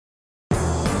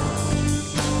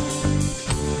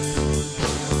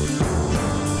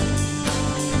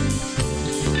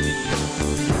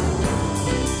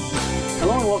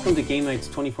welcome to GameNight's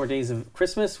 24 Days of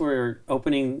Christmas. We're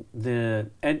opening the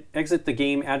Exit the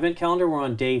Game Advent Calendar. We're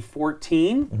on day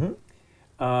 14.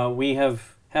 We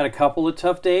have had a couple of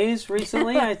tough days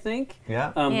recently, I think.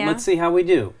 Yeah. Let's see how we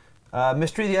do.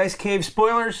 Mystery of the Ice Cave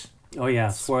spoilers. Oh yeah,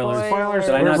 spoilers. Spoilers.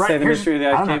 Did I not say the Mystery of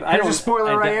the Ice Cave? Here's a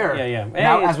spoiler right here. Yeah.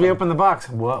 Now, Hey, as we open the box,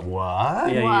 what?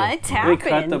 Yeah. What happened? We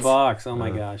cut the box. Oh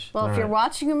my gosh. Well, if you're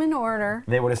watching them in order.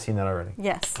 They would have seen that already.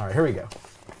 Yes. All right, here we go.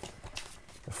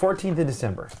 The 14th of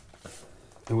December.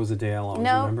 It was a day I'll always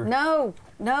remember.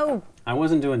 No. I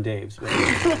wasn't doing Dave's.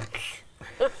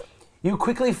 But You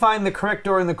quickly find the correct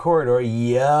door in the corridor.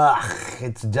 Yuck,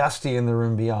 it's dusty in the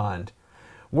room beyond.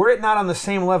 Were it not on the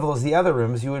same level as the other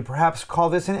rooms, you would perhaps call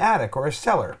this an attic or a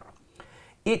cellar.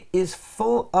 It is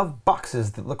full of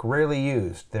boxes that look rarely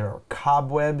used. There are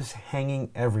cobwebs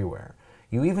hanging everywhere.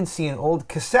 You even see an old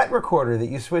cassette recorder that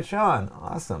you switch on.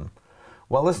 Awesome.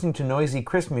 While listening to noisy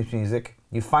Christmas music,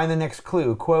 you find the next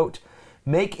clue, quote,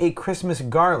 "Make a Christmas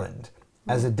garland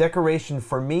as a decoration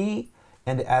for me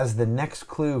and as the next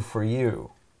clue for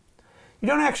you." You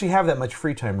don't actually have that much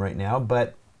free time right now,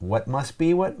 but what must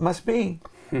be, what must be.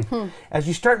 As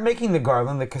you start making the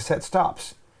garland, the cassette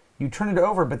stops. You turn it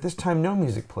over, but this time no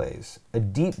music plays. A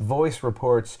deep voice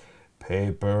reports,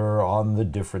 "Paper on the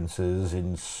differences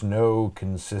in snow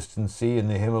consistency in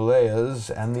the Himalayas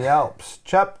and the Alps.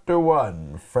 Chapter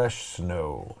 1, Fresh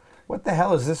Snow." What the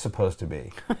hell is this supposed to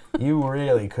be? You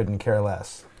really couldn't care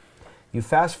less. You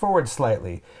fast forward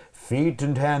slightly. Feet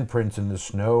and handprints in the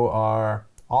snow are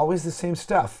always the same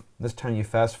stuff. This time you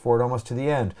fast forward almost to the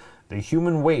end. The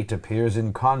human weight appears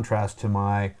in contrast to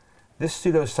my... This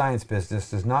pseudoscience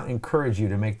business does not encourage you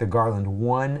to make the garland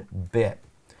one bit.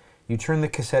 You turn the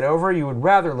cassette over, you would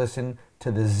rather listen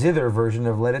to the zither version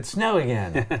of Let It Snow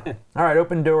Again. All right,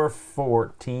 open door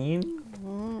 14.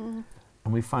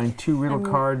 And we find two riddle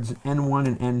cards, N1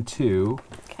 and N2.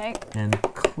 Okay. And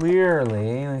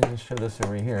clearly, let me just show this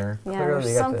over here. Yeah, Clearly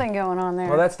there's something going on there.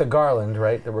 Well, that's the garland,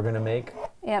 right, that we're going to make,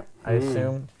 Yep. I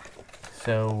assume.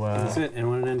 So, that's it,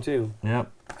 N1 and N2.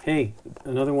 Yep. Hey,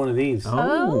 another one of these.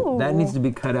 Oh, that needs to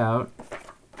be cut out.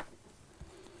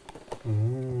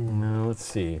 No, let's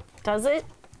see. Does it?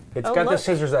 It's got the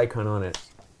scissors icon on it.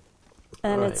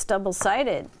 And it's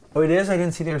double-sided. Oh, it is? I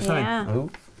didn't see the other side. Yeah. Oh.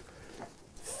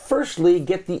 Firstly,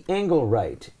 get the angle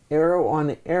right. Arrow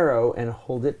on arrow and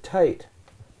hold it tight.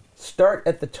 Start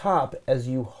at the top. As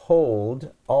you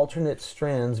hold, alternate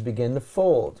strands begin to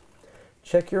fold.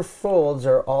 Check your folds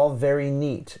are all very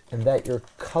neat and that your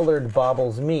colored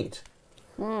baubles meet.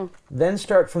 Then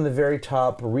start from the very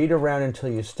top, read around until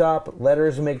you stop.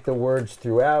 Letters make the words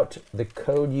throughout, the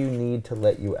code you need to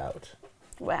let you out.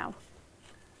 Wow.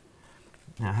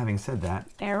 Now, having said that,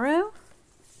 Arrow?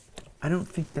 I don't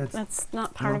think that's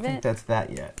not part of it? I don't think that's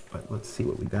that yet, but let's see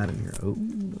what we got in here. Oh,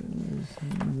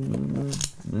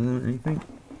 anything?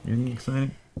 Anything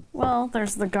exciting? Well,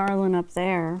 there's the garland up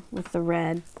there with the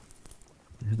red.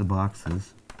 Here's the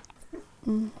boxes.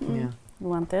 Yeah. You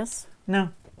want this? No,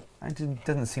 it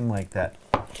doesn't seem like that.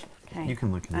 Okay. You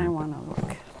can look in there. I want to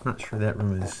look. Not sure that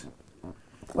room is.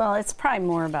 Well, it's probably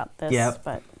more about this,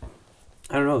 but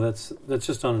I don't know. That's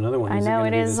just on another one. I know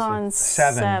it is on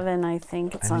 7. 7. I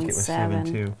think it's I on think it was 7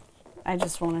 too. I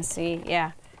just want to see.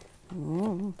 Yeah.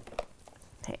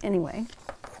 Okay, anyway,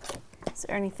 is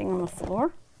there anything on the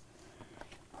floor?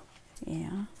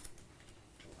 Yeah.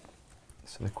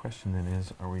 So the question then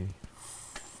is, are we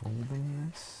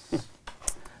folding this?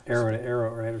 Arrow to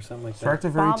arrow, right, or something like that. Start at the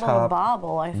very Bobble to top.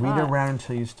 bobble, I thought. Read around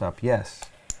until you stop. Yes.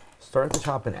 Start at the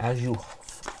top, and as you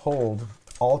hold,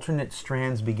 alternate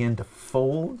strands begin to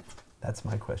fold. That's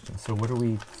my question. So what are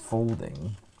we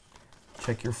folding?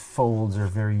 Check your folds are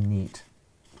very neat.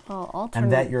 Well, alternate.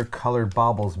 And that your colored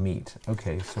baubles meet.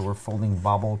 Okay, so we're folding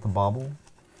bobble to bobble.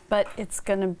 But it's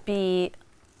going to be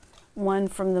one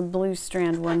from the blue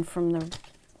strand, one from the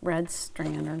red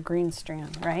strand or green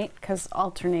strand, right? Because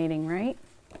alternating, right?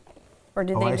 Or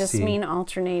did they just mean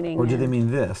alternating? Or did they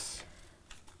mean this?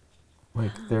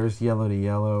 Like there's yellow to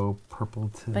yellow, purple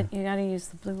to... But you got to use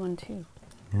the blue one too.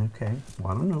 Okay,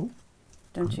 well, I don't know.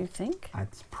 Don't you think?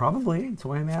 It's probably. That's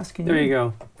why I'm asking There you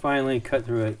go. Finally cut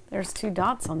through it. There's 2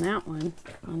 dots on that one,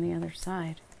 on the other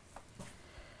side.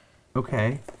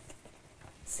 Okay.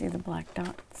 See the black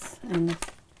dots and the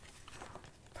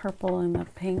purple and the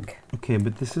pink. Okay,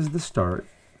 but this is the start,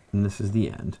 and this is the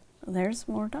end. There's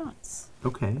more dots.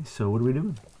 Okay, so what are we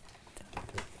doing?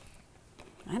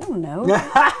 I don't know.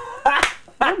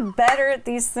 You're better at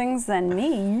these things than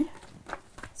me.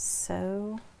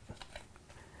 So...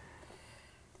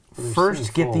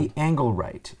 First, get the angle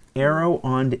right. Arrow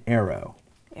on arrow.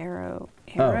 Arrow.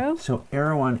 Oh, so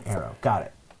arrow on arrow. Got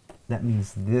it. That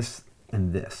means this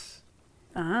and this.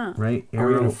 Ah. Right? Are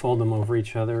we going to fold them over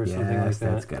each other or something like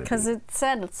that? Because it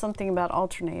said it's something about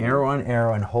alternating. Arrow on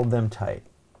arrow and hold them tight.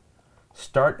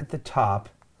 Start at the top,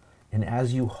 and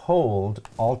as you hold,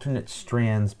 alternate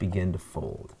strands begin to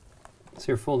fold. So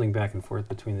you're folding back and forth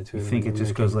between the two of You them. think it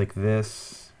just goes like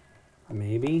this?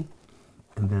 Maybe.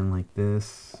 And then like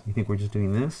this? You think we're just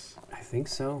doing this? I think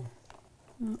so.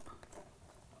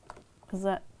 Is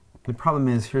that... The problem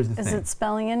is, here's the thing. Is it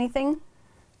spelling anything?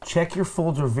 Check your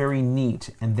folds are very neat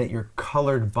and that your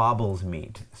colored bobbles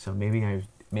meet. So maybe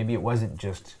it wasn't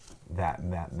just that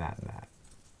and that and that and that.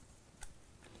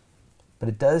 But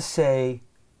it does say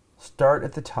start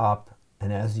at the top,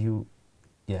 and as you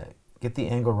get the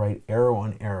angle right, arrow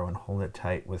on arrow and hold it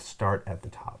tight with start at the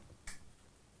top.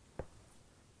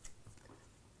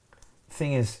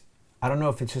 Thing is, I don't know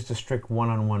if it's just a strict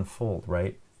one-on-one fold,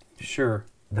 right? Sure.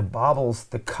 The bobbles,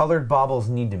 the colored bobbles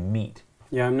need to meet.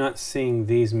 Yeah, I'm not seeing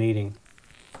these meeting.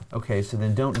 Okay, so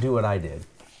then don't do what I did.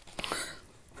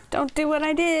 Don't do what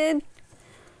I did.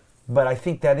 But I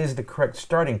think that is the correct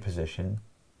starting position.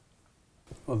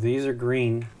 Well, these are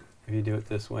green if you do it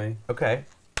this way. Okay.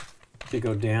 If you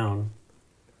go down.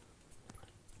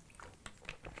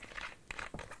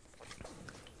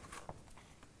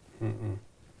 Mm-mm.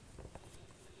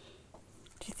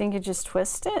 Do you think you just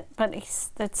twist it? But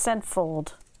it said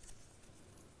fold.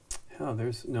 Oh,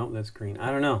 that's green.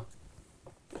 I don't know.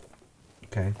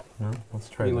 Okay, well, let's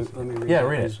try this. Let me read Yeah, it.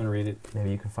 read I it. just want to read it.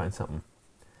 Maybe you can find something.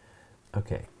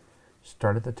 Okay,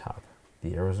 start at the top.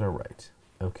 The arrows are right.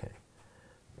 Okay,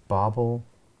 bobble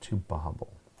to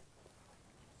bobble.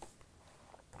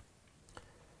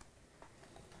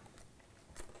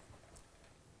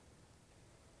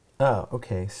 Oh,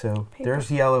 okay, so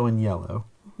there's yellow and yellow.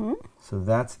 Mm-hmm. So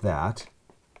that's that.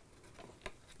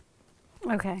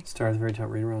 Okay. Start at the very top,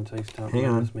 read around until you stop. Hang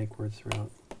on. Just make words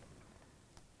throughout.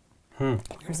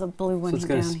 There's a blue one So it's down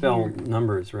going to spell here.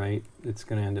 numbers, right? It's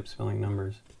going to end up spelling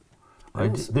numbers.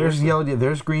 There's yellow.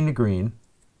 There's green to green.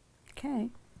 Okay.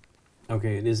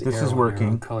 Okay, it is. This arrow is on working.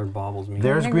 arrow, colored bobbles mean.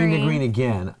 There's to green to green. green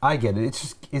again. I get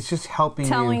it. It's just helping you.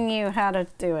 Telling you how to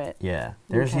do it. Yeah.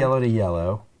 There's Okay. yellow to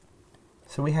yellow.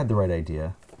 So we had the right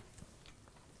idea.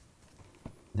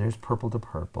 There's purple to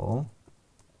purple.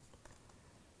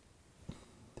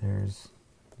 There's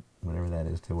whatever that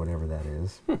is to whatever that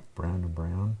is. Brown to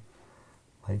brown.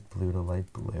 Light blue to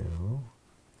light blue.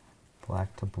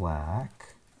 Black to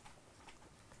black.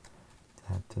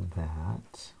 That to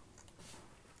that.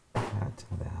 That to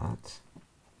that.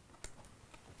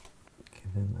 Okay,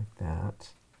 then like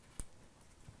that.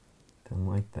 Then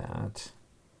like that.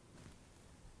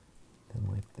 Then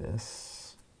like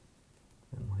this.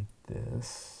 Then like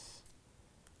this.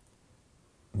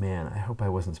 Man, I hope I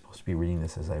wasn't supposed to be reading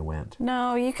this as I went.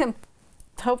 No, you can.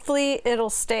 Hopefully, it'll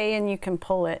stay and you can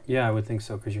pull it. Yeah, I would think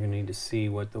so, because you're going to need to see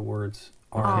what the words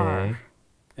are Okay.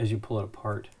 as you pull it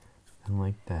apart. And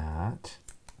like that.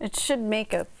 It should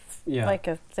make a like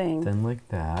a thing. Then like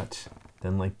that.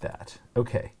 Then like that.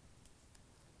 Okay.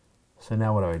 So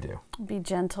now what do I do? Be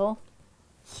gentle.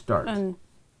 Start. And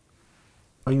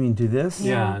Oh, you mean do this?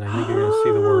 Yeah, and I think you're going to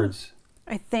see the words.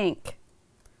 I think.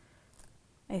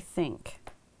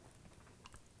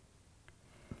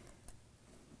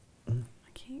 I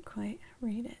can't quite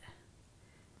read it.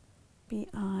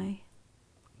 B-I.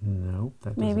 Nope.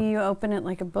 That Maybe doesn't. you open it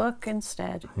like a book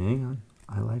instead. Hang on.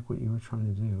 I like what you were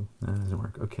trying to do. That doesn't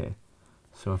work. Okay.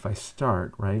 So if I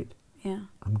start, right, Yeah.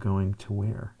 I'm going to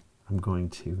where? I'm going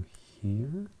to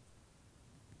here.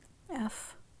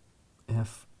 F.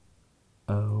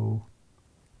 F-O-U.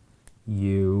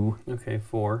 Okay,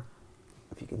 4.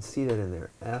 If you can see that in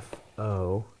there.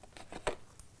 F-O-U-R.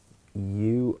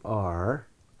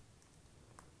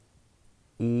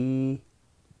 E.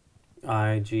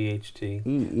 I-G-H-T.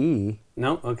 E-E.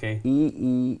 No? Okay.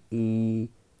 E-E-E-E.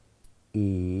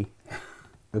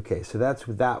 Okay, so that's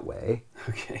that way.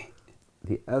 Okay.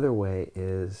 The other way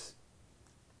is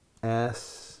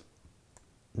S.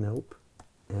 Nope.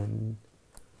 N.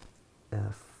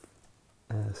 F.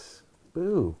 S.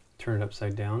 Boo. Turn it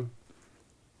upside down.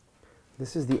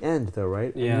 This is the end, though,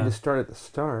 right? I Yeah. need to start at the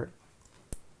start.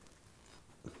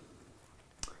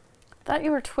 Thought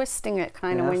you were twisting it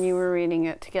kind of when you were reading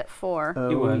it to get 4.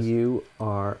 He was.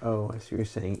 O-U-R-O. I see what you're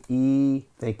saying. E.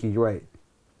 Thank you. You're right.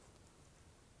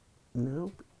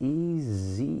 Nope.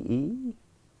 E-Z-E.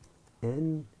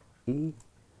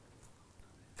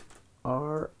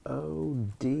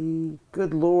 N-E-R-O-D.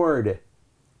 Good Lord.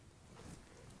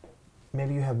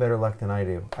 Maybe you have better luck than I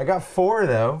do. I got 4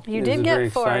 though. You This did is very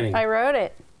get 4. exciting. I wrote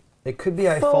it. It could be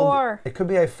I 4. folded. It could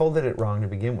be I folded it wrong to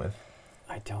begin with.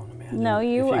 I don't imagine. No,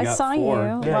 If I got saw 4.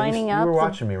 you Yeah, lining you up were the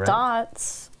watching me, right?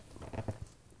 dots.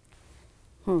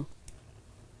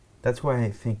 That's why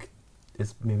I think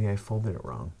maybe I folded it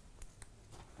wrong.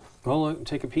 Well, look,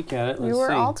 take a peek at it. Let's You were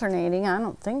see. alternating. I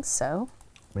don't think so.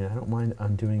 I mean, I don't mind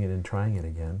undoing it and trying it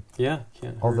again. Yeah,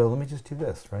 can't hurt. Although, let me just do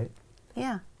this, right?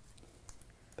 Yeah.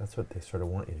 That's what they sort of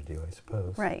want you to do, I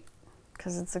suppose. Right.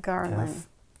 Because it's a garland.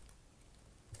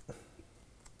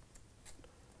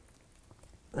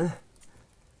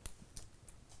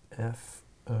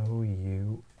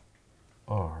 F-O-U-R-E-E.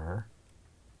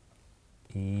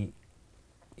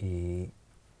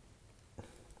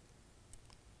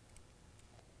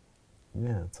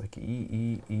 Yeah, it's like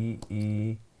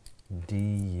E-E-E-E-D-U-N-E.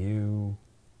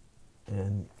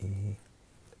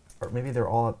 Or maybe they're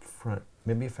all up front.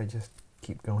 Maybe if I just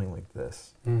keep going like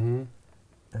this. Mm-hmm.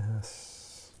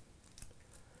 S-N-I-E.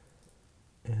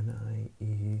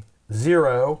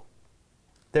 0.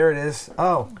 There it is.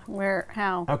 Oh. Where?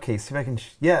 How? Okay, see if I can...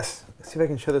 yes. See if I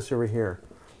can show this over here.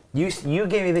 You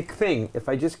gave me the thing. If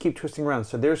I just keep twisting around.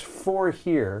 So there's 4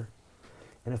 here.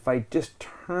 And if I just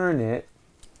turn it,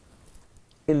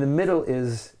 in the middle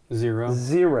is 0.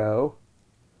 0.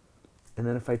 And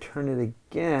then if I turn it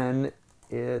again,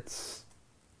 it's...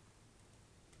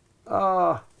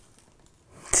 4,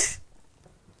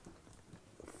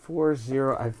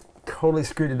 0. I've totally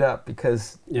screwed it up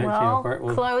because... Yeah, well,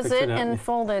 we'll close fix it up. and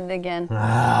fold it again.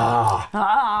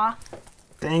 Ah.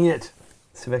 Dang it.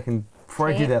 See if I can... Before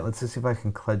I do Can't. that, let's just see if I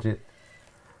can kludge it.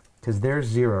 Because there's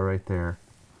 0 right there.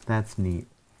 That's Okay,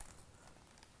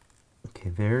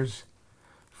 there's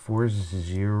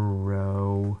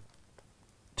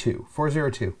 402.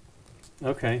 402.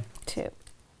 Okay. 2.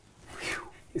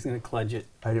 He's going to kludge it.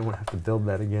 I didn't want to have to build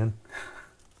that again.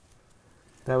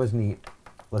 That was neat.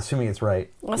 Well, assuming it's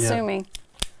right. Assuming.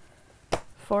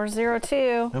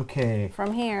 402. Okay.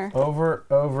 From here.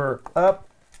 Over, up,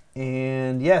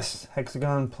 and yes,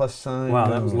 hexagon plus sign. Wow,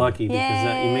 that was lucky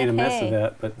because you made a mess of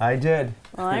that. But I did.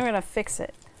 Well, I'm going to fix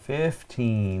it.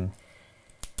 15.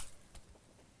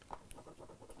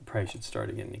 probably should start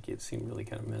again, Nikki. It seemed really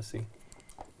kind of messy.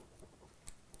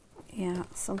 Yeah,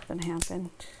 something happened.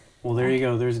 Well, there you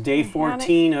go. There's day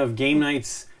 14 of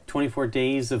GameNight's 24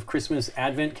 Days of Christmas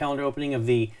Advent Calendar opening of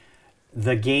the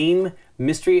game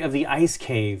Mystery of the Ice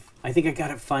Cave. I think I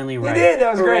got it finally right. You did.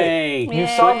 That was Hooray. great. You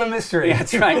solved the mystery. Yeah,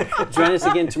 that's right. Join us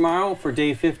again tomorrow for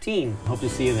day 15. Hope to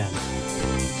see you then.